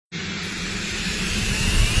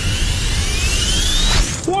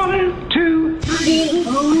watching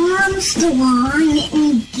Armstrong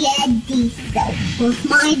and Getty Show with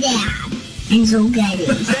my dad. And so Getty.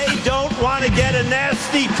 They don't want to get a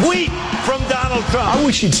nasty tweet from Donald Trump. I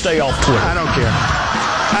wish he'd stay off Twitter. I don't care.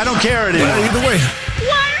 I don't care anymore. Well, either way.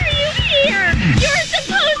 Why are you here? You're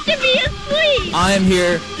supposed to be asleep. I am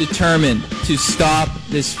here determined to stop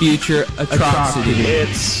this future atrocity.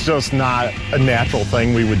 It's just not a natural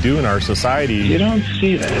thing we would do in our society. You don't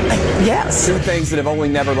see that. Yes. Two things that have only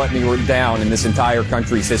never let me down in this entire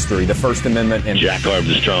country's history, the First Amendment and Jack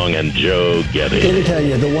Armstrong and Joe Getty. Let me tell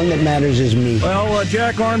you, the one that matters is me. Well,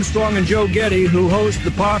 Jack Armstrong and Joe Getty, who host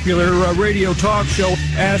the popular radio talk show,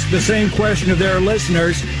 ask the same question of their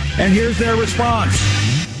listeners, and here's their response.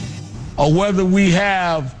 Or whether we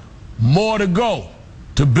have more to go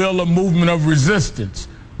to build a movement of resistance,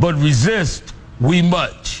 but resist we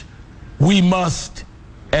must,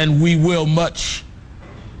 and we will much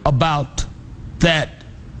about that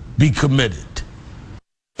be committed.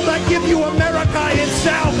 I give you America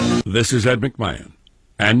itself. This is Ed McMahon.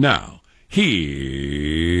 And now, here's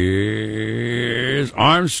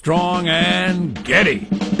Armstrong and Getty.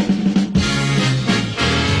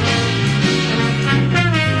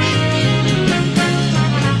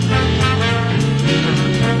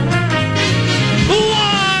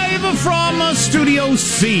 Studio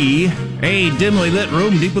C, a dimly lit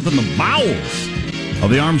room deep within the bowels of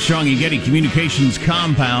the Armstrong and Getty Communications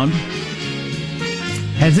compound.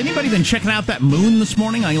 Has anybody been checking out that moon this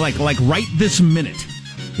morning? Like right this minute.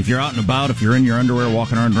 If you're out and about, if you're in your underwear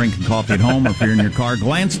walking around drinking coffee at home, or if you're in your car,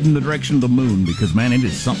 glance in the direction of the moon, because, man, it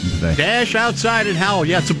is something today. Dash outside and howl.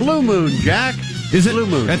 Yeah, it's a blue moon, Jack. Is it? Blue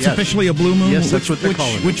moon. That's yes. Officially a blue moon? Yes, that's what they're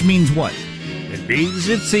calling it. Which means what? It means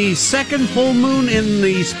it's the second full moon in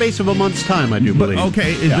the space of a month's time, I do believe. But,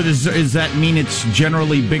 okay, does that mean it's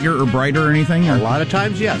generally bigger or brighter or anything? Or? A lot of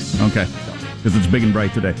times, yes. Okay, because it's big and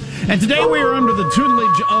bright today. And today we are under the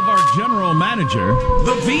tutelage of our general manager.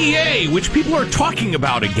 The VA, which people are talking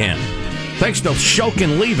about again. Thanks to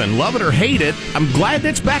Shulkin leaving. Love it or hate it, I'm glad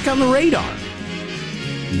that's back on the radar.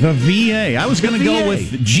 The VA. I was going to go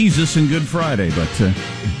with Jesus and Good Friday, but...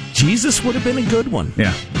 Jesus would have been a good one.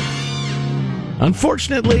 Yeah.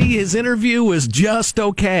 Unfortunately, his interview was just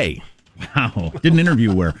okay. Wow. Didn't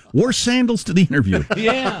interview where? Wore sandals to the interview.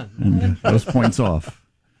 Yeah. And those points off.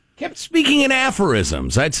 Kept speaking in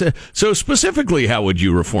aphorisms. I'd say, so specifically, how would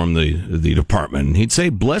you reform the department? And he'd say,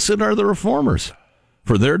 blessed are the reformers,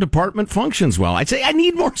 for their department functions well. I'd say, I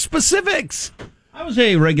need more specifics. I was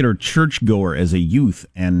a regular churchgoer as a youth,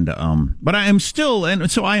 and but I am still, and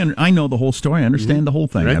so I know the whole story. I understand the whole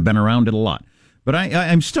thing. Right. I've been around it a lot. But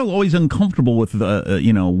I'm still always uncomfortable with,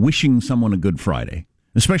 wishing someone a Good Friday,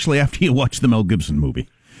 especially after you watch the Mel Gibson movie.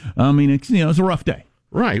 I mean, it's a rough day.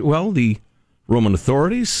 Right. Well, the Roman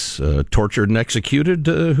authorities tortured and executed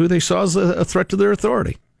who they saw as a threat to their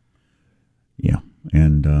authority. Yeah.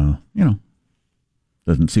 And,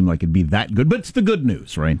 doesn't seem like it'd be that good, but it's the good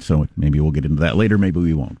news, right? So maybe we'll get into that later. Maybe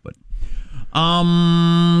we won't, but...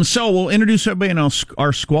 So we'll introduce everybody in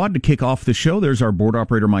our squad to kick off the show. There's our board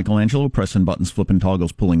operator, Michelangelo, pressing buttons, flipping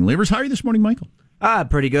toggles, pulling levers. How are you this morning, Michael?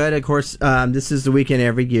 Pretty good. Of course, this is the weekend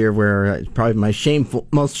every year where it's probably my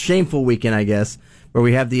most shameful weekend, I guess, where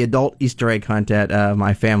we have the adult Easter egg hunt at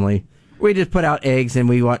my family. We just put out eggs and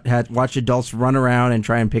we watch adults run around and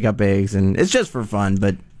try and pick up eggs, and it's just for fun,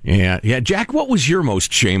 but... Yeah. Jack, what was your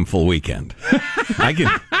most shameful weekend? I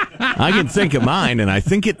can think of mine, and I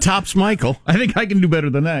think it tops Michael. I think I can do better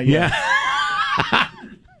than that. Yeah.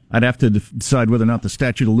 I'd have to decide whether or not the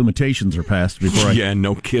statute of limitations are passed before I... Yeah,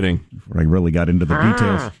 no kidding. Before I really got into the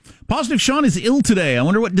details. Positive Sean is ill today. I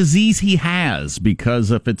wonder what disease he has, because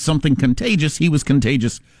if it's something contagious, he was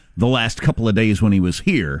contagious the last couple of days when he was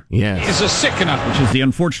here. Yeah. It's a sick enough. Which is the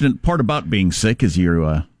unfortunate part about being sick, is you're...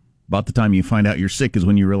 about the time you find out you're sick is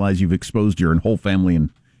when you realize you've exposed your whole family and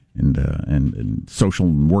social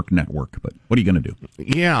and work network. But what are you going to do?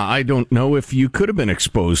 Yeah, I don't know if you could have been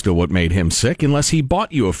exposed to what made him sick unless he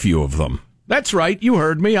bought you a few of them. That's right, you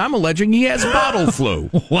heard me. I'm alleging he has bottle flu.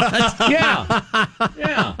 What? Yeah.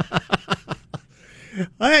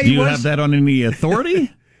 Do you have that on any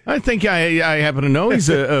authority? I think I happen to know he's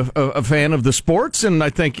a fan of the sports, and I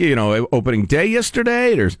think, opening day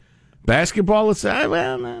yesterday, there's basketball.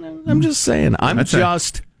 I'm just saying. I'm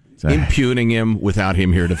just impugning him without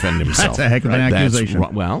him here to defend himself. That's a heck of an accusation.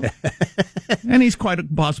 Well, and he's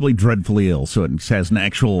quite possibly dreadfully ill, so it has an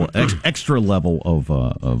actual extra level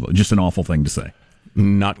of just an awful thing to say.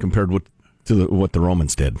 Not compared to what the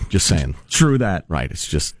Romans did. Just saying. True that. Right. It's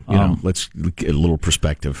just let's get a little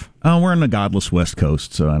perspective. We're on the godless West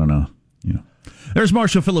Coast, so I don't know. There's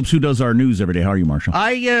Marshall Phillips, who does our news every day. How are you, Marshall?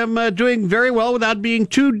 I am doing very well without being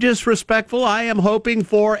too disrespectful. I am hoping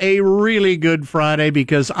for a really good Friday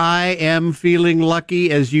because I am feeling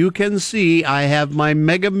lucky. As you can see, I have my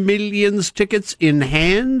Mega Millions tickets in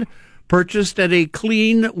hand, purchased at a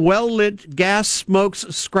clean, well-lit Gas Smokes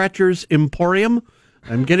Scratchers Emporium.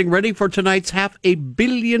 I'm getting ready for tonight's $500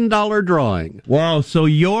 million drawing. Wow, so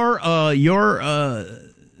your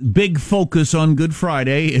big focus on Good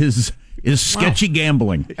Friday is sketchy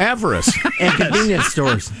gambling, avarice, and convenience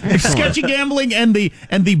stores. Sketchy gambling, and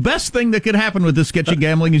the best thing that could happen with this sketchy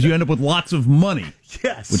gambling is you end up with lots of money.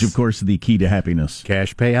 Yes, which of course is the key to happiness.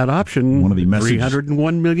 Cash payout option. One of the messages.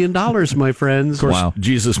 $301 million, my friends. Of course,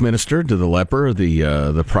 Jesus ministered to the leper,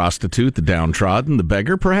 the prostitute, the downtrodden, the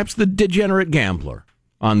beggar, perhaps the degenerate gambler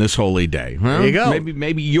on this holy day. Well, there you go.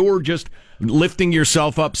 Maybe you're just lifting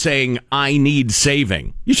yourself up, saying, "I need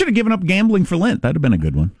saving." You should have given up gambling for Lent. That'd have been a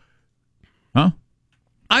good one. Huh?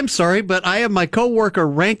 I'm sorry, but I have my coworker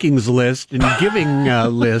rankings list and giving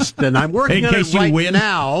list, and I'm working on it right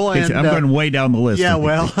now. And, I'm going way down the list. Yeah,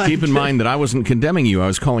 well, keep in mind that I wasn't condemning you; I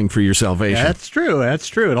was calling for your salvation. That's true. That's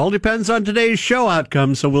true. It all depends on today's show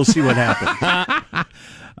outcome, so we'll see what happens.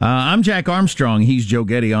 I'm Jack Armstrong. He's Joe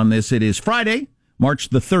Getty on this. It is Friday, March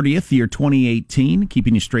the 30th, year 2018.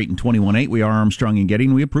 Keeping you straight in 21.8. We are Armstrong and Getty,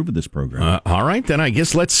 and we approve of this program. All right, then I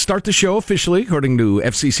guess let's start the show officially according to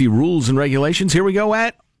FCC rules and regulations. Here we go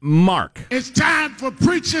at Mark. It's time for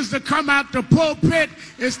preachers to come out the pulpit.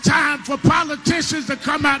 It's time for politicians to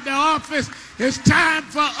come out the office. It's time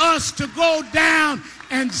for us to go down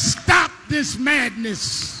and stop this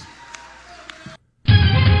madness.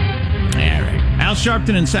 Al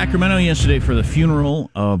Sharpton in Sacramento yesterday for the funeral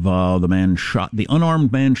of the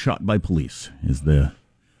unarmed man shot by police, is the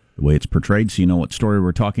way it's portrayed, so you know what story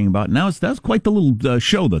we're talking about. Now, that's quite the little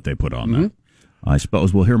show that they put on there. I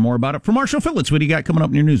suppose we'll hear more about it from Marshall Phillips. What do you got coming up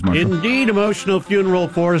in your news, Marshall? Indeed, emotional funeral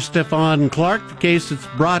for Stephon Clark, the case that's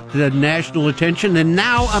brought to national attention, and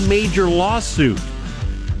now a major lawsuit.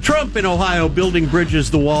 Trump in Ohio building bridges,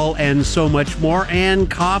 the wall, and so much more. And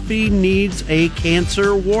coffee needs a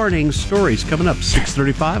cancer warning. Stories coming up,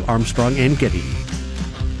 6:35, Armstrong and Getty.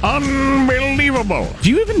 Unbelievable. Do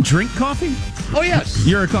you even drink coffee? Oh, yes.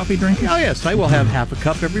 You're a coffee drinker? Oh, yes. I will have half a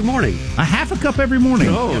cup every morning. A half a cup every morning?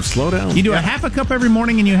 Oh, yes. Slow down. You do a half a cup every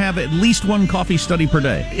morning, and you have at least one coffee study per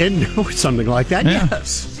day? And something like that,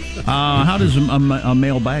 yes. How does a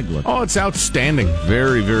mail bag look? Oh, it's outstanding.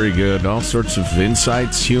 Very, very good. All sorts of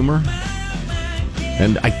insights, humor.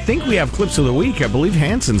 And I think we have clips of the week. I believe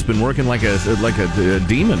Hanson's been working like a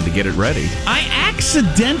demon to get it ready. I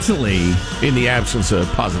accidentally, in the absence of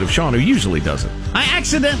Positive Sean, who usually does it, I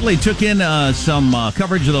accidentally took in some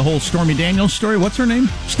coverage of the whole Stormy Daniels story. What's her name?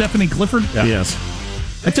 Stephanie Clifford? Yeah. Yes.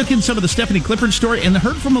 I took in some of the Stephanie Clifford story and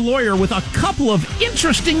heard from a lawyer with a couple of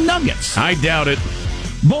interesting nuggets. I doubt it.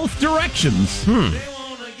 Both directions.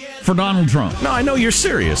 For Donald Trump. No, I know you're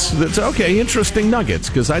serious. That's okay. Interesting nuggets,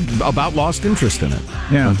 because I about lost interest in it.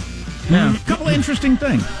 Yeah. A couple of interesting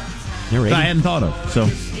things that I hadn't thought of. So,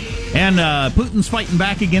 and Putin's fighting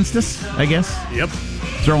back against us, I guess. Yep.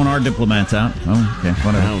 Throwing our diplomats out. Oh, okay.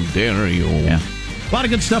 Whatever. How dare you? Yeah. A lot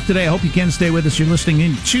of good stuff today. I hope you can stay with us. You're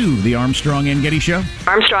listening to the Armstrong and Getty Show.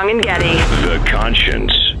 Armstrong and Getty. The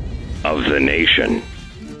conscience of the nation.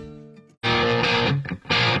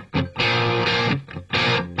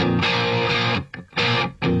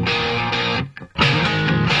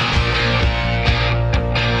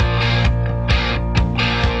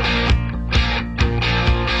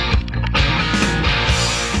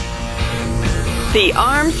 The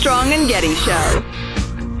Armstrong and Getty Show.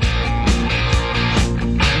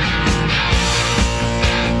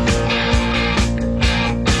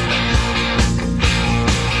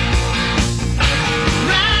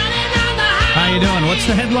 How you doing? What's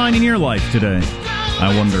the headline in your life today?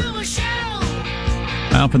 I wonder.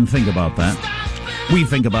 I often think about that. We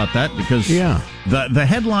think about that because the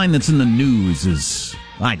headline that's in the news is,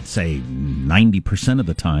 I'd say, 90% of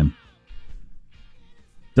the time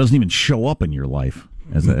doesn't even show up in your life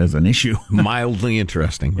as an issue. Mildly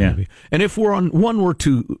interesting, maybe. Yeah. And if one were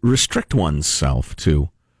to restrict oneself to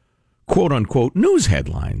quote-unquote news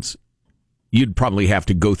headlines, you'd probably have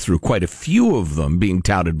to go through quite a few of them being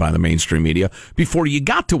touted by the mainstream media before you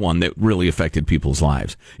got to one that really affected people's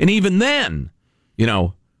lives. And even then,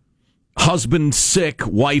 husband sick,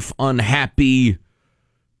 wife unhappy,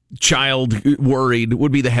 child worried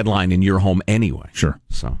would be the headline in your home anyway. Sure.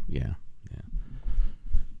 So, yeah.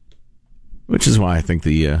 Which is why I think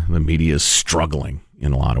the media is struggling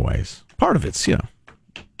in a lot of ways. Part of it's,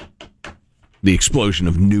 the explosion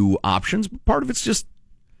of new options. But part of it's just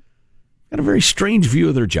got a very strange view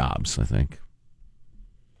of their jobs, I think.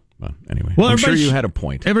 But anyway, well, I'm sure you had a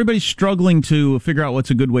point. Everybody's struggling to figure out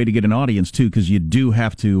what's a good way to get an audience too, because you do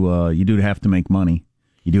have to make money.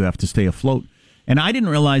 You do have to stay afloat. And I didn't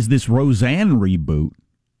realize this Roseanne reboot,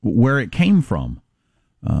 where it came from.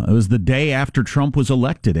 It was the day after Trump was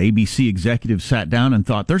elected. ABC executives sat down and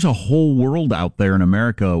thought, there's a whole world out there in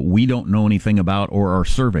America we don't know anything about or are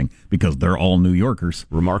serving, because they're all New Yorkers.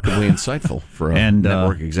 Remarkably insightful for a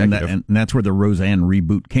network executive. And that's where the Roseanne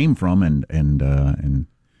reboot came from, and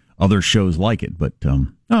other shows like it. But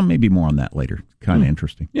maybe more on that later. Kind of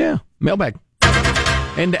interesting. Yeah. Mailbag.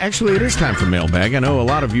 And actually, it is time for mailbag. I know a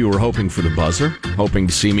lot of you were hoping for the buzzer, hoping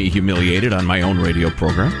to see me humiliated on my own radio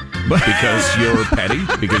program because you're petty,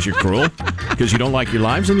 because you're cruel, because you don't like your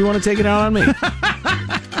lives and you want to take it out on me.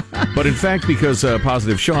 But in fact, because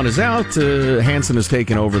Positive Sean is out, Hanson has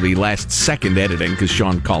taken over the last second editing because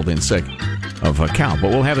Sean called in sick of Cal. But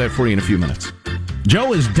we'll have that for you in a few minutes.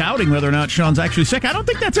 Joe is doubting whether or not Sean's actually sick. I don't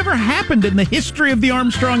think that's ever happened in the history of the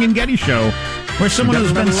Armstrong and Getty show, where someone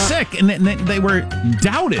has been sick and they were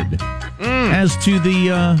doubted as to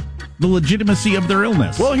the legitimacy of their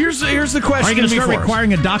illness. Well, here's the question. Are you going to start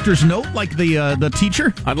requiring a doctor's note like the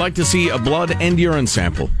teacher? I'd like to see a blood and urine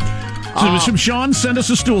sample. So Sean, send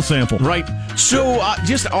us a stool sample. Right. So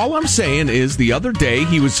just all I'm saying is the other day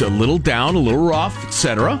he was a little down, a little rough,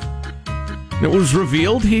 etc. It was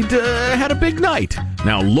revealed he'd had a big night.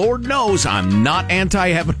 Now, Lord knows I'm not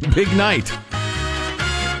anti-having a big night.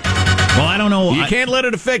 Well, I don't know. You can't let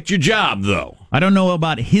it affect your job, though. I don't know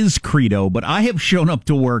about his credo, but I have shown up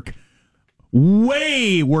to work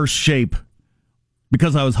way worse shape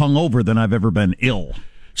because I was hungover than I've ever been ill.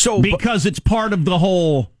 Because it's part of the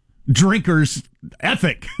whole drinker's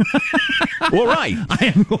ethic. Well, right.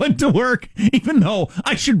 I am going to work even though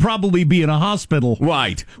I should probably be in a hospital.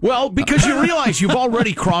 Right. Well, because you realize you've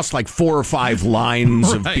already crossed like 4 or 5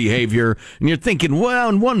 lines of behavior, and you're thinking, well,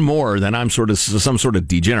 and one more, then I'm some sort of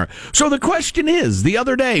degenerate. So the question is, the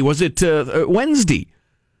other day, was it Wednesday,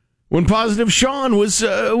 when Positive Sean was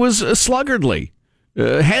sluggardly,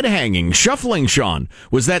 head hanging, shuffling Sean?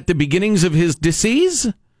 Was that the beginnings of his disease?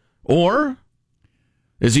 Or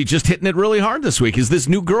is he just hitting it really hard this week? Is this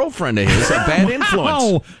new girlfriend of his a bad influence?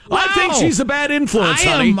 Wow. I think she's a bad influence,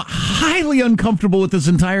 honey. I am highly uncomfortable with this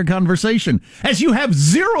entire conversation, as you have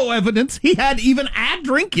zero evidence he had even a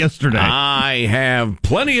drink yesterday. I have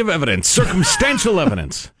plenty of evidence, circumstantial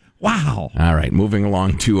evidence. Wow. All right, moving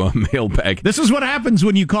along to a mailbag. This is what happens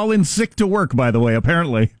when you call in sick to work, by the way,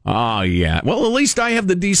 apparently. Oh, yeah. Well, at least I have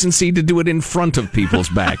the decency to do it in front of people's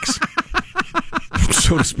backs,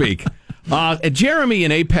 so to speak. Jeremy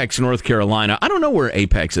in Apex, North Carolina. I don't know where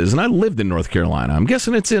Apex is, and I lived in North Carolina. I'm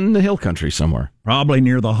guessing it's in the hill country somewhere. Probably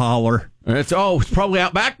near the holler. It's probably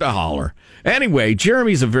out back the holler. Anyway,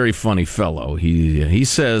 Jeremy's a very funny fellow. He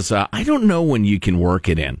says, I don't know when you can work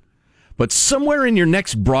it in, but somewhere in your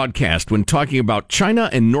next broadcast, when talking about China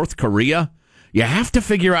and North Korea, you have to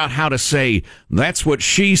figure out how to say, that's what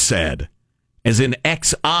she said, as in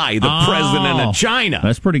XI, the president of China.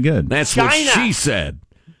 That's pretty good. That's China. What she said.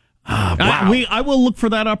 Wow. I will look for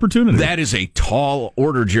that opportunity. That is a tall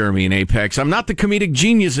order, Jeremy in Apex. I'm not the comedic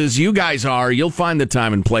geniuses you guys are. You'll find the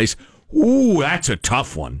time and place. Ooh, that's a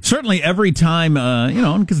tough one. Certainly every time,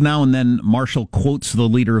 because now and then Marshall quotes the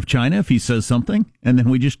leader of China if he says something, and then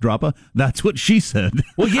we just drop that's what she said.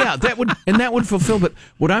 Well, yeah, that would fulfill, but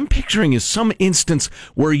what I'm picturing is some instance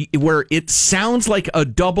where it sounds like a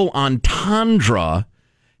double entendre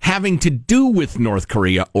having to do with North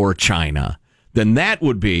Korea or China. Then that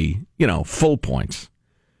would be, full points.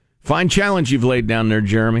 Fine challenge you've laid down there,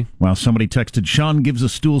 Jeremy. Wow, somebody texted, Sean gives a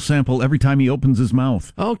stool sample every time he opens his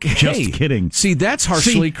mouth. Okay. Just kidding. See, that's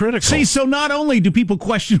harshly critical. So not only do people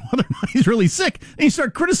question whether or not he's really sick, and you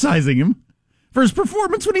start criticizing him for his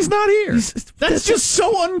performance when he's not here. That's just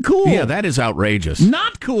so uncool. Yeah, that is outrageous.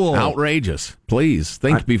 Not cool. Outrageous. Please,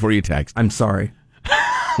 think before you text. I'm sorry.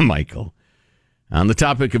 Michael. On the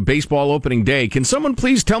topic of baseball opening day, can someone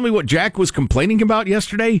please tell me what Jack was complaining about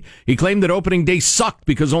yesterday? He claimed that opening day sucked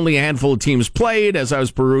because only a handful of teams played. As I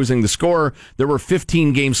was perusing the score, there were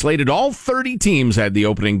 15 games slated. All 30 teams had the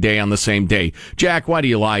opening day on the same day. Jack, why do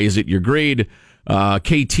you lie? Is it your greed?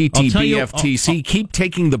 KTTBFTC, keep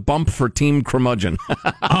taking the bump for Team Curmudgeon.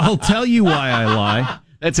 I'll tell you why I lie.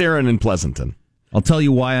 That's Aaron in Pleasanton. I'll tell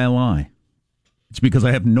you why I lie. It's because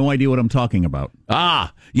I have no idea what I'm talking about. I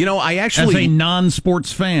actually... As a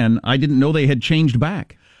non-sports fan, I didn't know they had changed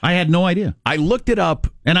back. I had no idea. I looked it up.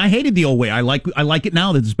 And I hated the old way. I like it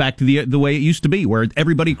now that it's back to the way it used to be, where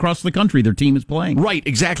everybody across the country, their team is playing. Right,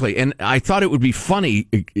 exactly. And I thought it would be funny,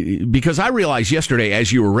 because I realized yesterday,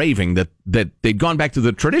 as you were raving, that they'd gone back to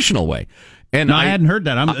the traditional way. And I hadn't heard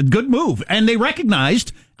that. Good move. And they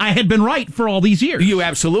recognized I had been right for all these years. You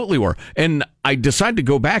absolutely were. And I decided to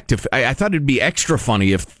go back to, I thought it'd be extra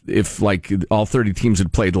funny if like all 30 teams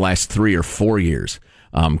had played the last 3 or 4 years.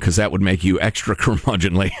 Because that would make you extra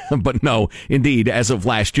curmudgeonly. But no, indeed, as of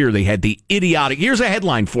last year, they had the idiotic. Here's a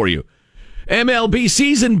headline for you. MLB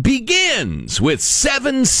season begins with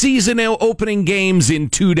 7 season opening games in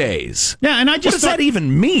 2 days. Yeah, and what does that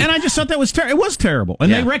even mean? And I just thought that was terrible. It was terrible,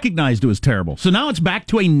 and they recognized it was terrible. So now it's back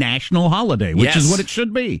to a national holiday, which is what it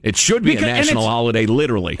should be. It should be a national holiday,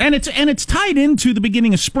 literally. And it's tied into the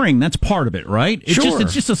beginning of spring. That's part of it, right?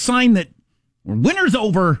 It's just a sign that winter's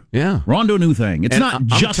over. Yeah. We're on to a new thing. It's not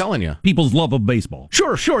just I'm telling you. people's love of baseball.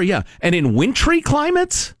 Sure, yeah. And in wintry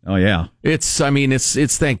climates, oh yeah. It's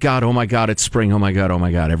thank God, oh my God, it's spring, oh my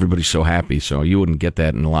God, everybody's so happy. So you wouldn't get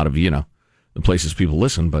that in a lot of, the places people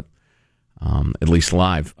listen, but at least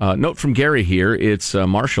live. Note from Gary here, it's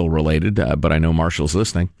Marshall related, but I know Marshall's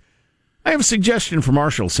listening. I have a suggestion for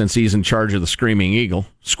Marshall since he's in charge of the Screaming Eagle,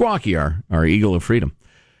 Squawky, our Eagle of Freedom.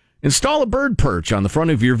 Install a bird perch on the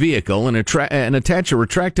front of your vehicle and attach a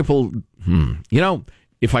retractable...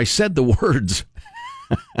 if I said the words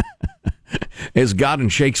as God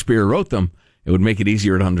and Shakespeare wrote them, it would make it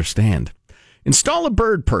easier to understand. Install a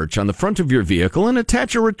bird perch on the front of your vehicle and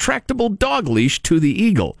attach a retractable dog leash to the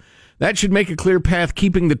eagle. That should make a clear path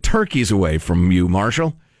keeping the turkeys away from you,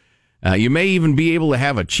 Marshall. You may even be able to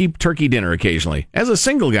have a cheap turkey dinner occasionally. As a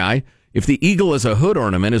single guy... If the eagle as a hood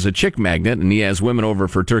ornament is a chick magnet and he has women over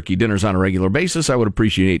for turkey dinners on a regular basis, I would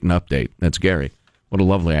appreciate an update. That's Gary. What a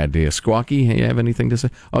lovely idea. Squawky, you have anything to say?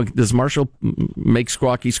 Oh, does Marshall make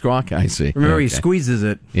Squawky squawk? I see. Remember, he squeezes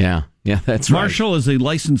it. Yeah, that's Marshall is a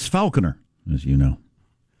licensed falconer, as you know.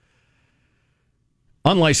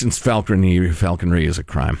 Unlicensed falconry is a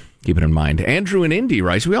crime. Keep it in mind. Andrew in Indy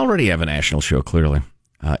writes, we already have a national show, clearly.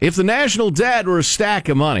 If the national debt were a stack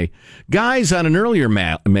of money, guys, on an earlier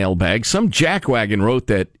mailbag, some jackwagon wrote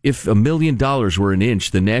that if $1 million were an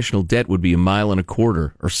inch, the national debt would be 1.25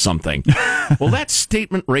 miles or something. Well, that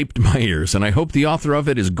statement raped my ears, and I hope the author of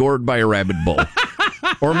it is gored by a rabid bull.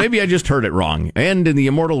 Or maybe I just heard it wrong. And in the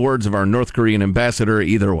immortal words of our North Korean ambassador,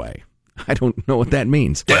 either way. I don't know what that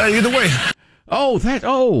means. Yeah, either way. Oh,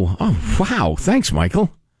 wow. Thanks,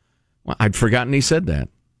 Michael. Well, I'd forgotten he said that.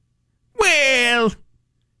 Well...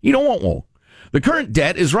 You don't want. The current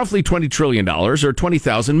debt is roughly $20 trillion or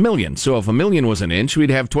 20,000 million. So if a million was an inch, we'd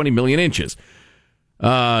have 20 million inches.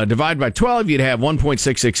 Divide by 12, you'd have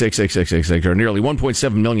 1.6666666, or nearly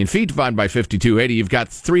 1.7 million feet. Divide by 5280, you've got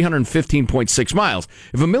 315.6 miles.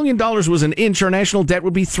 If $1 million was an inch, our national debt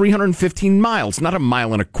would be 315 miles, not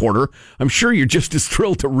 1.25 miles. I'm sure you're just as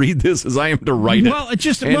thrilled to read this as I am to write it. Well, it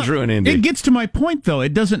just Andrew and Indy. It gets to my point, though.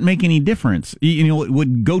 It doesn't make any difference. It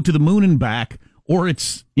would go to the moon and back. Or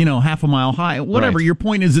it's, half a mile high. Whatever. Right. Your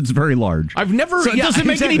point is it's very large. I've never... So it doesn't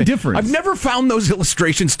make any difference. I've never found those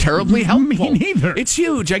illustrations terribly helpful. Me neither. It's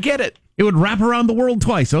huge. I get it. It would wrap around the world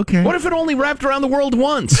twice. Okay. What if it only wrapped around the world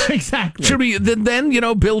once? Exactly. Should we then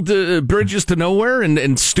build bridges to nowhere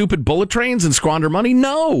and stupid bullet trains and squander money?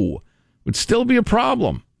 No. Would still be a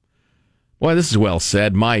problem. Boy, this is well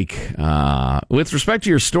said, Mike. With respect to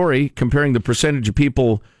your story, comparing the percentage of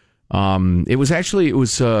people... It was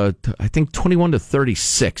I think 21 to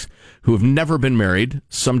 36 who have never been married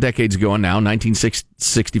some decades ago and now,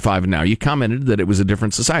 1965 and now. You commented that it was a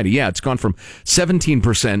different society. Yeah, it's gone from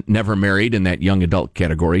 17% never married in that young adult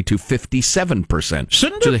category to 57%.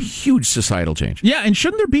 Which is a huge societal change. Yeah, and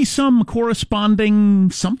shouldn't there be some corresponding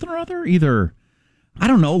something or other? Either, I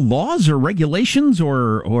don't know, laws or regulations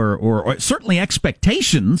or certainly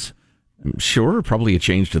expectations? Sure, probably a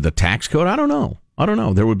change to the tax code. I don't know.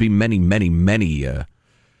 There would be many,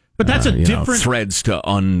 but that's a different threads to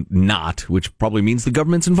unknot, which probably means the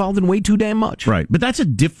government's involved in way too damn much. Right, but that's a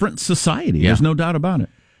different society. Yeah. There's no doubt about it.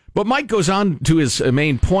 But Mike goes on to his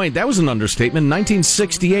main point. That was an understatement. In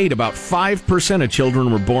 1968, about 5% of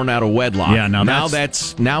children were born out of wedlock. Yeah, now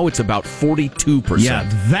it's about 42%. Yeah,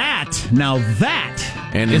 that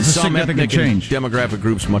and is in a some significant change. Demographic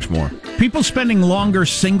groups, much more. People spending longer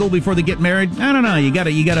single before they get married. I don't know. You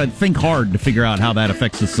gotta think hard to figure out how that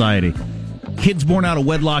affects society. Kids born out of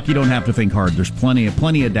wedlock, you don't have to think hard. There's plenty of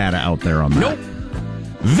data out there on that. Nope.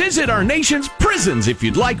 Visit our nation's prisons if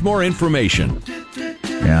you'd like more information.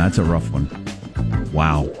 Yeah, that's a rough one.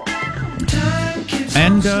 Wow.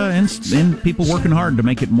 And people working hard to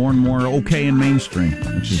make it more and more okay and mainstream,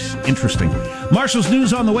 which is interesting. Marshall's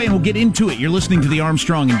News on the way, and we'll get into it. You're listening to the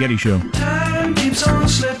Armstrong and Getty Show. Time keeps on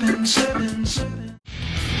slipping, slipping, slipping.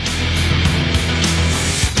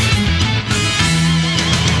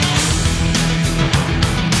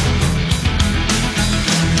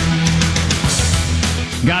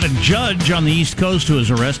 Got a judge on the East Coast who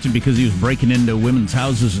was arrested because he was breaking into women's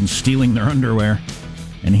houses and stealing their underwear.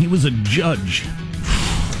 And he was a judge.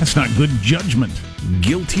 That's not good judgment.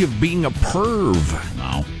 Guilty of being a perv.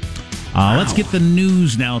 Wow. Let's get the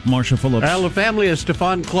news now with Marsha Phillips. Well, the family of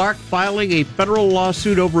Stephon Clark filing a federal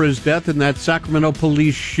lawsuit over his death in that Sacramento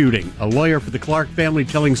police shooting. A lawyer for the Clark family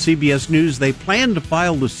telling CBS News they plan to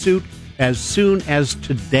file the suit as soon as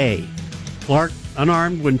today. Clark,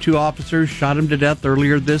 unarmed when two officers shot him to death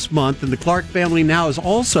earlier this month, and the Clark family now is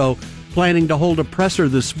also planning to hold a presser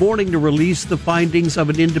this morning to release the findings of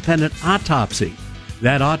an independent autopsy.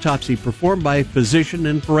 That autopsy performed by physician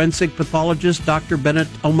and forensic pathologist Dr. Bennett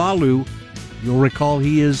Omalu. You'll recall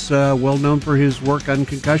he is well known for his work on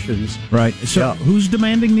concussions. Right. So who's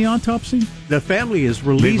demanding the autopsy? The family is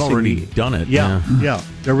releasing. They've already done it. Yeah.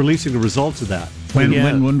 They're releasing the results of that. When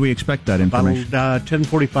do we expect that information? About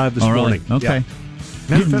 10:45 this morning. Okay. Yeah.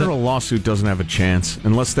 That federal lawsuit doesn't have a chance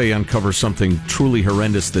unless they uncover something truly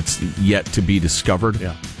horrendous that's yet to be discovered.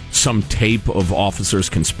 Yeah. Some tape of officers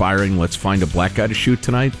conspiring, let's find a black guy to shoot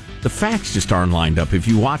tonight. The facts just aren't lined up. If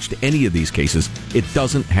you watched any of these cases, it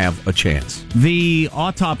doesn't have a chance. The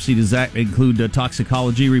autopsy, does that include a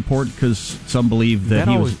toxicology report? Because some believe that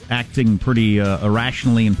he was acting pretty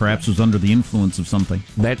irrationally and perhaps was under the influence of something.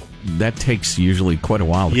 That takes usually quite a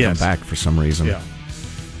while to come back for some reason. Yeah.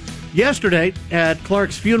 Yesterday, at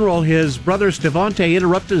Clark's funeral, his brother Stevante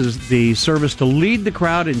interrupted the service to lead the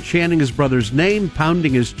crowd in chanting his brother's name,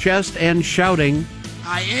 pounding his chest, and shouting,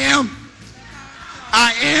 I am.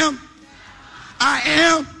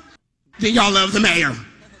 Then y'all love the mayor.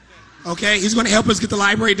 Okay? He's going to help us get the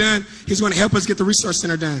library done. He's going to help us get the resource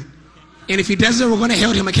center done. And if he doesn't, we're going to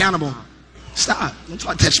hold him accountable. Stop. Don't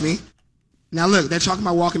try to touch me. Now, look, they're talking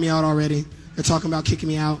about walking me out already. They're talking about kicking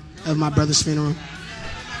me out of my brother's funeral.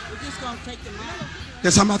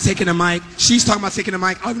 They're talking about taking the mic. She's talking about taking the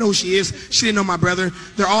mic. I don't even know who she is. She didn't know my brother.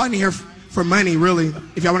 They're all in here for money, really,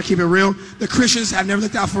 if y'all want to keep it real. The Christians have never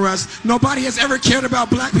looked out for us. Nobody has ever cared about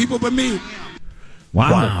black people but me.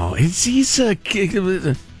 Wow.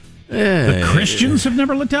 The Christians have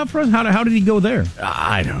never looked out for us? How did he go there?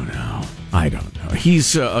 I don't know.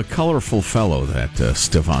 He's a colorful fellow, that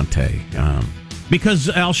Stevante. Because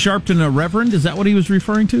Al Sharpton, a reverend, is that what he was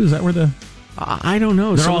referring to? Is that where the... I don't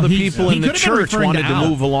know. Some of the people in the church wanted to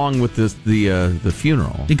move along with the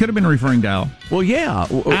funeral. He could have been referring to Al. Well, yeah.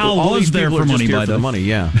 Al was there for money, by the way.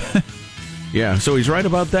 Yeah. Yeah, so he's right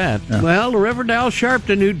about that. Yeah. Well, the Reverend Al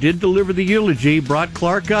Sharpton, who did deliver the eulogy, brought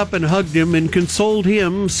Clark up and hugged him and consoled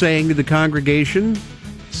him, saying to the congregation,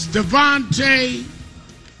 Stevante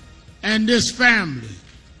and this family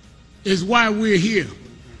is why we're here.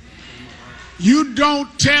 You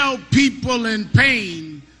don't tell people in pain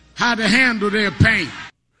how to handle their pain.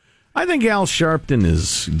 I think Al Sharpton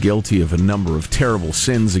is guilty of a number of terrible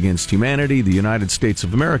sins against humanity, the United States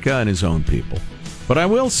of America, and his own people. But I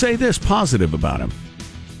will say this positive about him.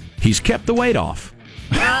 He's kept the weight off.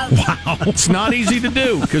 Wow. It's not easy to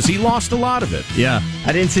do because he lost a lot of it. Yeah.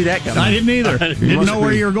 I didn't see that coming. I didn't either. Didn't know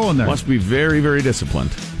where you were going there. Must be very, very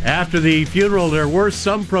disciplined. After the funeral, there were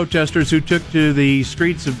some protesters who took to the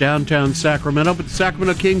streets of downtown Sacramento, but the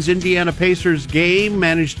Sacramento Kings-Indiana Pacers game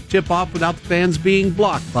managed to tip off without the fans being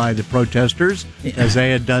blocked by the protesters, as they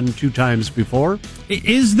had done 2 times before.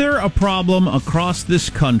 Is there a problem across this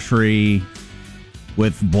country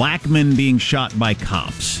with black men being shot by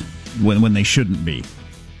cops when they shouldn't be?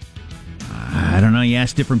 I don't know. You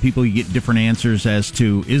ask different people, you get different answers as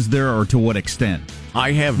to is there or to what extent.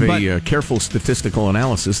 I have a careful statistical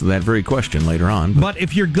analysis of that very question later on. But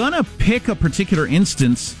if you're going to pick a particular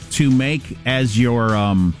instance to make as your,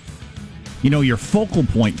 your focal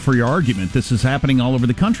point for your argument, this is happening all over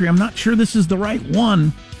the country, I'm not sure this is the right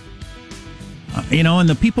one. And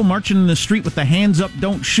the people marching in the street with the hands up,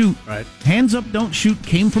 don't shoot. Right. Hands up, don't shoot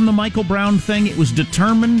came from the Michael Brown thing. It was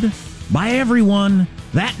determined by everyone.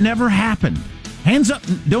 That never happened. Hands up,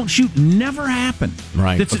 don't shoot never happened.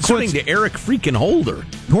 Right. According to Eric freaking Holder.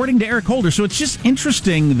 According to Eric Holder. So it's just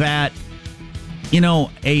interesting that,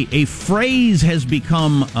 a phrase has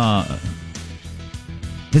become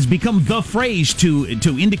the phrase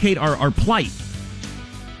to indicate our plight.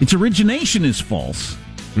 Its origination is false.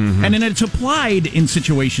 Mm-hmm. And then it's applied in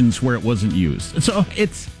situations where it wasn't used. So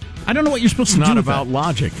I don't know what you're supposed to do. It's not about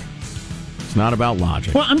logic. It's not about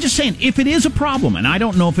logic. Well, I'm just saying, if it is a problem, and I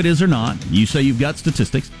don't know if it is or not, you say you've got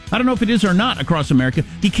statistics, I don't know if it is or not across America,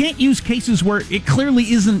 you can't use cases where it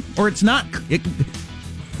clearly isn't, or it's not,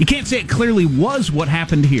 you can't say it clearly was what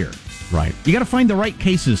happened here. Right. You got to find the right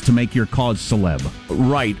cases to make your cause celeb.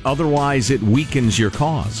 Right. Otherwise, it weakens your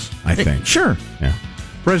cause, I think. Sure. Yeah.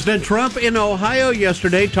 President Trump in Ohio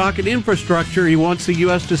yesterday talking infrastructure. He wants the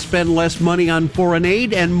U.S. to spend less money on foreign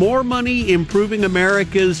aid and more money improving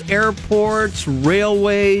America's airports,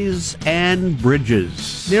 railways, and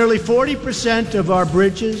bridges. Nearly 40% of our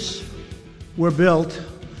bridges were built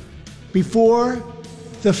before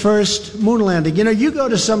the first moon landing. You know, you go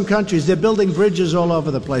to some countries, they're building bridges all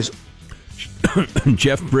over the place.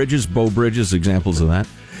 Jeff Bridges, Bo Bridges, examples of that.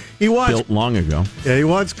 Built long ago. Yeah, he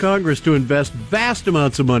wants Congress to invest vast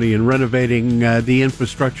amounts of money in renovating the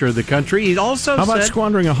infrastructure of the country. He also How about said,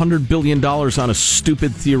 squandering $100 billion on a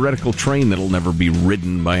stupid theoretical train that'll never be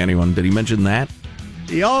ridden by anyone? Did he mention that?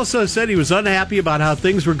 He also said he was unhappy about how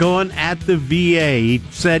things were going at the VA. He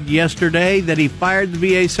said yesterday that he fired the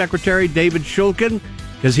VA Secretary, David Shulkin,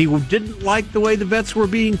 because he didn't like the way the vets were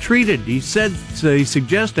being treated. He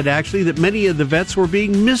suggested, actually, that many of the vets were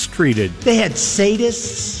being mistreated. They had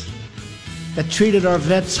sadists that treated our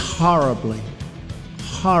vets horribly.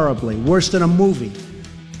 Horribly. Worse than a movie.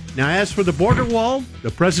 Now, as for the border wall,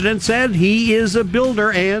 the president said he is a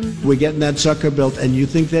builder and... We're getting that sucker built, and you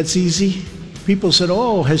think that's easy? People said,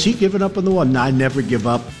 oh, has he given up on the wall? No, I never give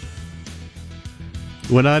up.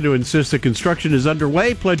 Went on to insist the construction is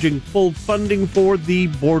underway, pledging full funding for the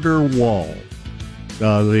border wall.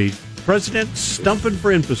 The president stumping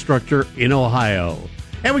for infrastructure in Ohio.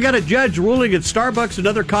 And we got a judge ruling that Starbucks and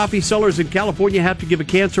other coffee sellers in California have to give a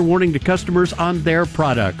cancer warning to customers on their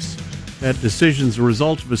products. That decision is a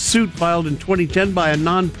result of a suit filed in 2010 by a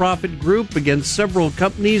nonprofit group against several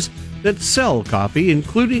companies that sell coffee,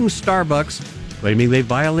 including Starbucks, claiming they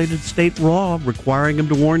violated state law requiring them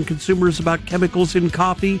to warn consumers about chemicals in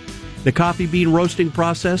coffee, the coffee bean roasting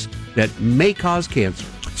process that may cause cancer.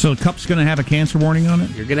 So the cup's going to have a cancer warning on it?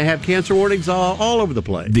 You're going to have cancer warnings all over the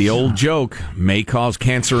place. The old joke, may cause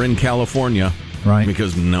cancer in California. Right.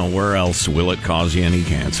 Because nowhere else will it cause you any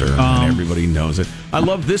cancer. And everybody knows it. I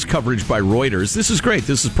love this coverage by Reuters. This is great.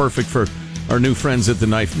 This is perfect for our new friends at the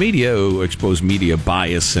Knife Media who expose media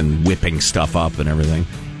bias and whipping stuff up and everything.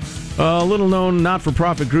 A little-known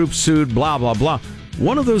not-for-profit group sued blah, blah, blah.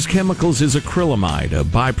 One of those chemicals is acrylamide, a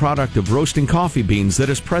byproduct of roasting coffee beans that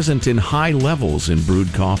is present in high levels in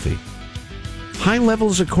brewed coffee. High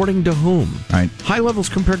levels according to whom? Right. High levels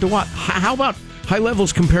compared to what? How about high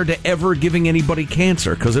levels compared to ever giving anybody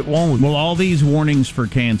cancer? Because it won't. Well, all these warnings for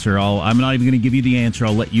cancer, I'm not even going to give you the answer.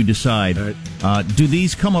 I'll let you decide. Right. Do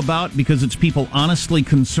these come about because it's people honestly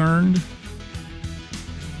concerned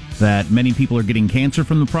that many people are getting cancer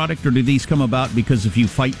from the product, or do these come about because if you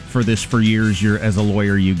fight for this for years, as a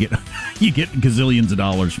lawyer, you get gazillions of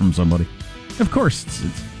dollars from somebody? Of course,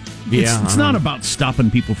 it's not about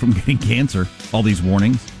stopping people from getting cancer. All these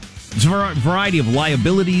warnings, it's a variety of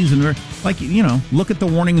liabilities and look at the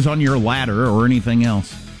warnings on your ladder or anything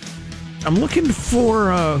else. I'm looking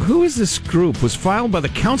for who is this group? It was filed by the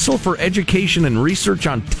Council for Education and Research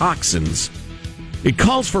on Toxins. It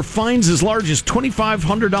calls for fines as large as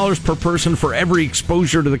 $2,500 per person for every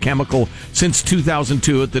exposure to the chemical since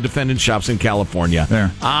 2002 at the defendant's shops in California.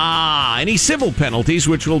 There. Any civil penalties,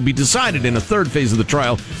 which will be decided in a third phase of the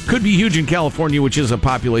trial, could be huge in California, which is a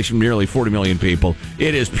population of nearly 40 million people.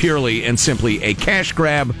 It is purely and simply a cash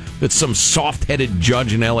grab that some soft-headed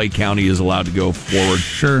judge in L.A. County is allowed to go forward.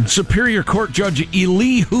 Sure. Superior Court Judge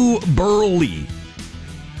Elihu Burley.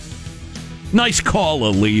 Nice call,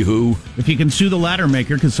 Elihu. If you can sue the ladder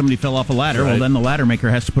maker because somebody fell off a ladder, well, then the ladder maker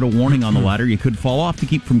has to put a warning on the ladder. You could fall off to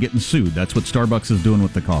keep from getting sued. That's what Starbucks is doing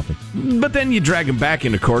with the coffee. But then you drag them back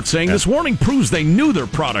into court saying this warning proves they knew their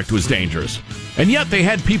product was dangerous, and yet they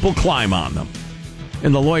had people climb on them.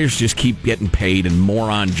 And the lawyers just keep getting paid, and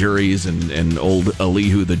moron juries and old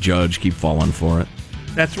Elihu, the judge, keep falling for it.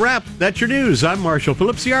 That's a wrap. That's your news. I'm Marshall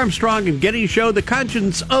Phillips, the Armstrong and Getty Show, the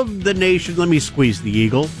conscience of the nation. Let me squeeze the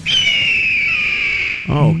eagle.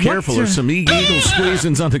 Oh, careful. There's some eagle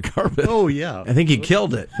squeezings on the carpet. Oh, yeah. I think you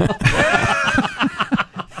killed it.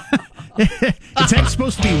 It's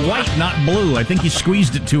supposed to be white, not blue. I think you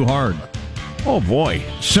squeezed it too hard. Oh, boy.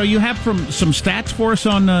 So you have some stats for us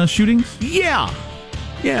on shootings? Yeah.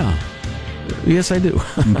 Yes, I do.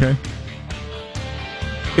 Okay.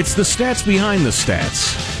 It's the stats behind the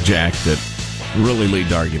stats, Jack, that really lead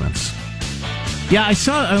to arguments. Yeah,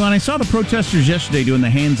 when I saw the protesters yesterday doing the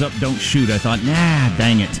hands up, don't shoot, I thought, nah,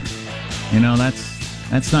 dang it.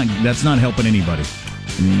 That's not helping anybody.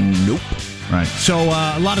 Nope. Right. So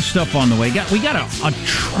a lot of stuff on the way. We got a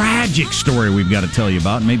tragic story we've got to tell you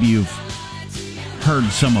about. Maybe you've heard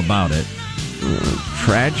some about it.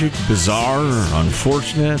 Tragic, bizarre,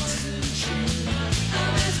 unfortunate.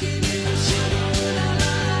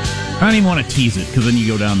 I don't even want to tease it because then you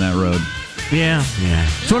go down that road. Yeah.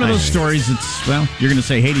 It's one of those stories that's, well, you're going to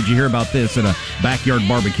say, hey, did you hear about this at a backyard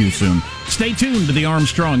barbecue soon? Stay tuned to the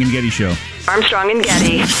Armstrong and Getty Show. Armstrong and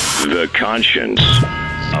Getty. The conscience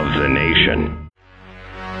of the nation.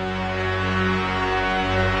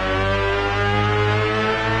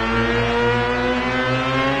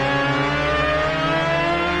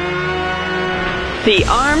 The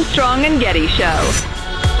Armstrong and Getty Show.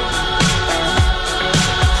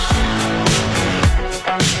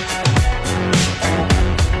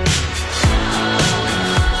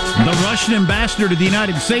 The Russian ambassador to the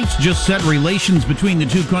United States just said relations between the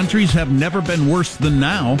two countries have never been worse than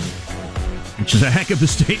now, which is a heck of a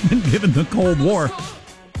statement given the Cold War.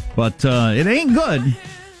 But it ain't good.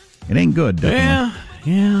 It ain't good, definitely.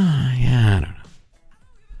 Yeah. I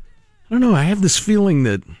don't know. I have this feeling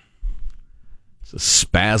that it's a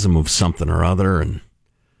spasm of something or other, and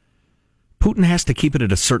Putin has to keep it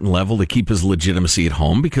at a certain level to keep his legitimacy at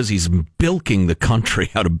home because he's bilking the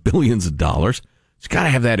country out of billions of dollars. He's got to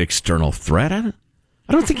have that external threat. I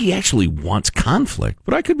don't think he actually wants conflict,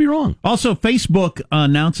 but I could be wrong. Also, Facebook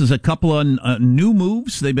announces a couple of new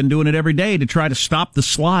moves. They've been doing it every day to try to stop the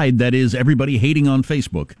slide that is everybody hating on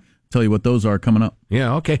Facebook. Tell you what those are coming up.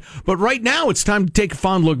 Yeah, okay. But right now, it's time to take a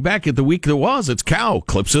fond look back at the week that was. It's Cow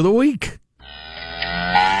Clips of the Week.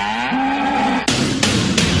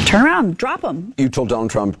 Turn around, drop them. You told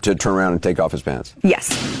Donald Trump to turn around and take off his pants.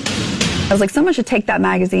 Yes. I was like, someone should take that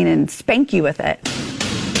magazine and spank you with it.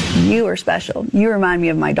 You are special. You remind me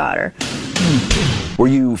of my daughter. Were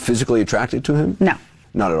you physically attracted to him? No.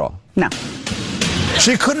 Not at all? No.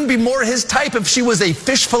 She couldn't be more his type if she was a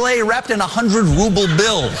fish fillet wrapped in 100-ruble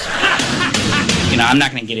bills. I'm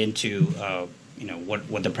not going to get into,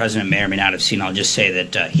 what the president may or may not have seen. I'll just say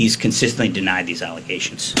that he's consistently denied these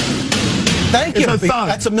allegations. Thank you.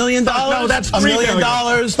 That's $1 million. No, that's $1 million.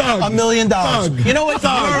 $1 million. You know what?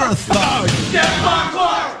 You're a thug. Stephon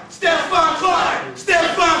Clark! Stephon Clark!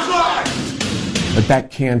 Stephon Clark! But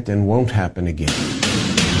that can't and won't happen again.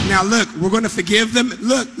 Now, look, we're going to forgive them.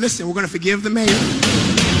 Look, listen, we're going to forgive the mayor.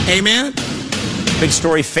 Amen? Big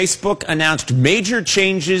story. Facebook announced major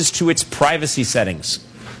changes to its privacy settings.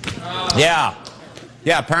 Yeah,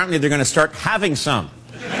 apparently they're going to start having some.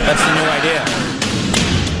 That's the new idea.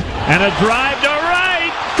 And a drive to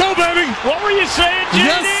right. Go, baby. What were you saying, JD?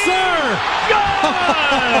 Yes, sir. Good.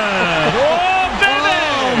 Oh, baby.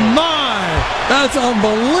 Oh, my. That's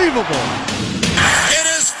unbelievable. In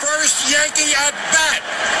his first Yankee at bat,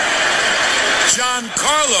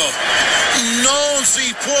 Giancarlo non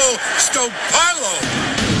si può stopparlo.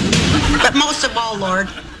 But most of all, Lord,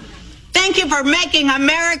 thank you for making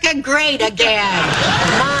America great again.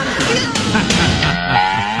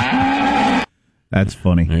 That's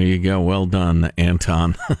funny. There you go. Well done,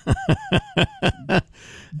 Anton.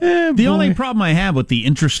 The only problem I have with the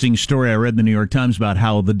interesting story I read in the New York Times about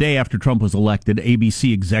how the day after Trump was elected,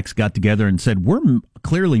 ABC execs got together and said, we're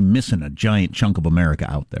clearly missing a giant chunk of America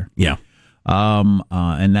out there. Yeah.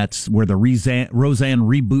 And that's where the Roseanne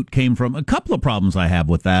reboot came from. A couple of problems I have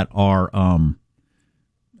with that are, I don't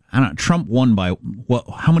know, Trump won by,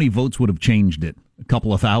 how many votes would have changed it? A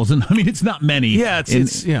couple of thousand? I mean, it's not many. Yeah,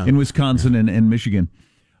 in Wisconsin and Michigan.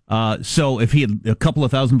 So if he had a couple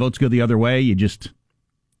of thousand votes go the other way, you just...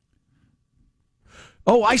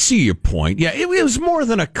 Oh, I see your point. Yeah, it was more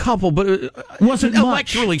than a couple, but it wasn't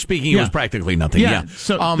electorally speaking, it was practically nothing. Yeah.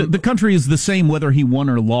 So the country is the same whether he won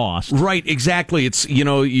or lost. Right, exactly. It's,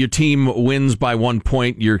 your team wins by 1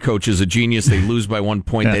 point, your coach is a genius, they lose by 1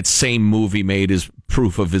 point. That same move he made is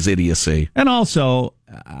proof of his idiocy. And also,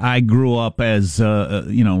 I grew up as,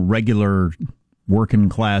 regular working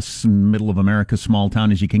class, middle of America, small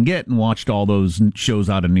town as you can get, and watched all those shows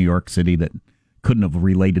out of New York City that couldn't have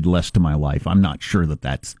related less to my life. I'm not sure that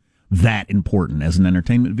that's that important as an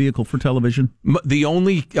entertainment vehicle for television. The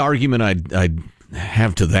only argument I'd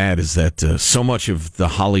have to that is that so much of the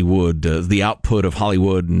Hollywood, the output of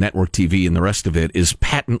Hollywood, network TV, and the rest of it is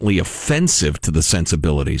patently offensive to the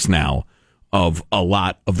sensibilities now of a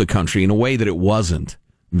lot of the country in a way that it wasn't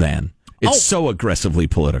then. It's so aggressively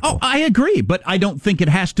political. Oh, I agree, but I don't think it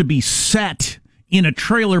has to be set in a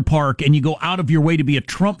trailer park and you go out of your way to be a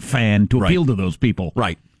Trump fan to appeal to those people.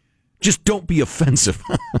 Right. Just don't be offensive.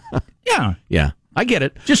 Yeah. Yeah. I get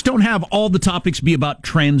it. Just don't have all the topics be about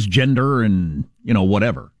transgender and,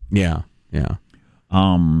 whatever. Yeah. Yeah.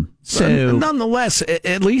 So nonetheless,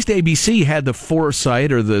 at least ABC had the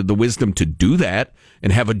foresight or the wisdom to do that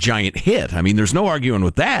and have a giant hit. I mean, there's no arguing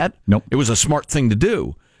with that. Nope. It was a smart thing to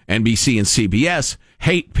do. NBC and CBS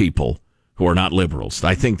hate people who are not liberals.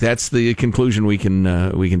 I think that's the conclusion we can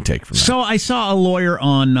take from that. So I saw a lawyer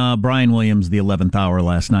on Brian Williams, the 11th Hour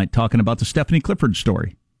last night, talking about the Stephanie Clifford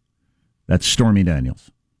story. That's Stormy Daniels.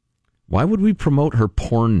 Why would we promote her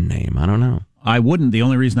porn name? I don't know. I wouldn't. The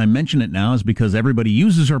only reason I mention it now is because everybody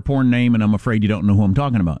uses her porn name, and I'm afraid you don't know who I'm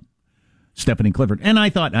talking about. Stephanie Clifford. And I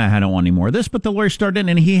thought, I don't want any more of this, but the lawyer started in,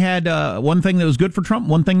 and he had one thing that was good for Trump,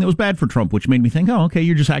 one thing that was bad for Trump, which made me think, oh, okay,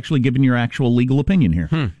 you're just actually giving your actual legal opinion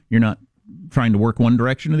here. You're not trying to work one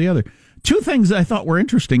direction or the other. Two things that I thought were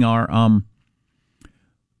interesting are,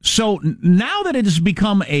 so now that it has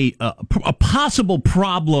become a possible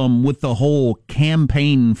problem with the whole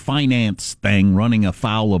campaign finance thing running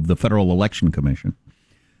afoul of the Federal Election Commission,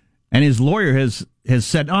 and his lawyer has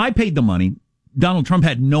said, I paid the money. Donald Trump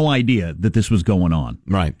had no idea that this was going on.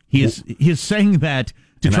 Right. He is saying that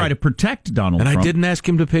to try to protect Donald Trump. And I didn't ask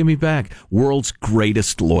him to pay me back. World's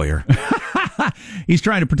greatest lawyer. He's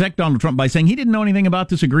trying to protect Donald Trump by saying he didn't know anything about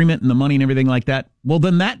this agreement and the money and everything like that. Well,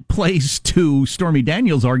 then that plays to Stormy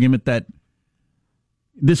Daniels' argument that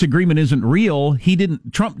this agreement isn't real.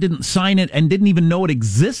 Trump didn't sign it and didn't even know it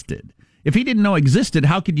existed. If he didn't know it existed,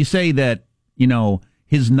 how could you say that,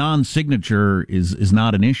 his non-signature is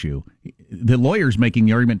not an issue? The lawyer's making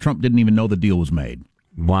the argument Trump didn't even know the deal was made.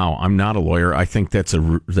 Wow, I'm not a lawyer. I think that's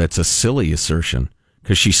a silly assertion,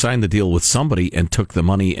 because she signed the deal with somebody and took the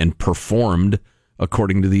money and performed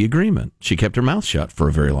according to the agreement. She kept her mouth shut for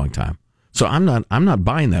a very long time. So I'm not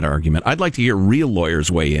buying that argument. I'd like to hear real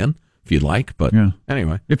lawyers weigh in if you'd like, but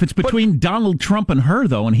anyway. If it's between Donald Trump and her,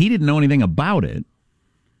 though, and he didn't know anything about it,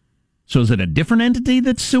 so is it a different entity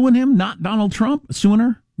that's suing him, not Donald Trump, suing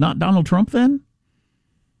her, not Donald Trump then?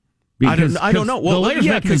 Because, I don't know. Well,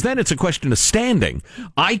 yeah, because then it's a question of standing.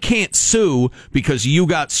 I can't sue because you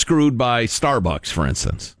got screwed by Starbucks, for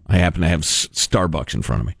instance. I happen to have Starbucks in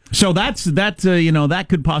front of me. So that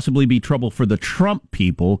could possibly be trouble for the Trump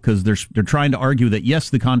people, because they're trying to argue that yes,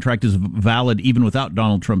 the contract is valid even without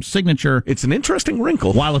Donald Trump's signature. It's an interesting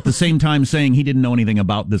wrinkle, while at the same time saying he didn't know anything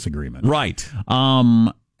about this agreement. Right.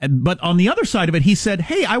 But on the other side of it, he said,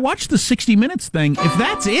 "Hey, I watched the 60 Minutes thing. If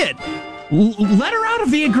that's it, let her out of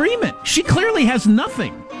the agreement. She clearly has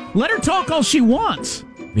nothing. Let her talk all she wants."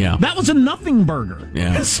 Yeah. That was a nothing burger.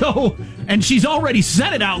 Yeah. And she's already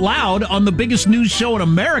said it out loud on the biggest news show in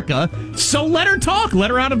America. So let her talk. Let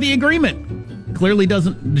her out of the agreement. Clearly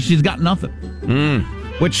she's got nothing.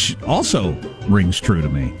 Which also rings true to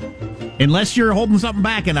me. Unless you're holding something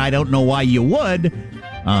back, and I don't know why you would.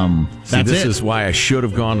 This is why I should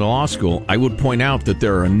have gone to law school. I would point out that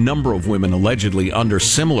there are a number of women allegedly under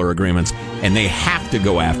similar agreements, and they have to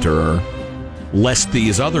go after her lest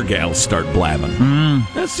these other gals start blabbing.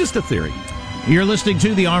 That's just a theory. You're listening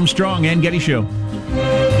to the Armstrong and Getty Show.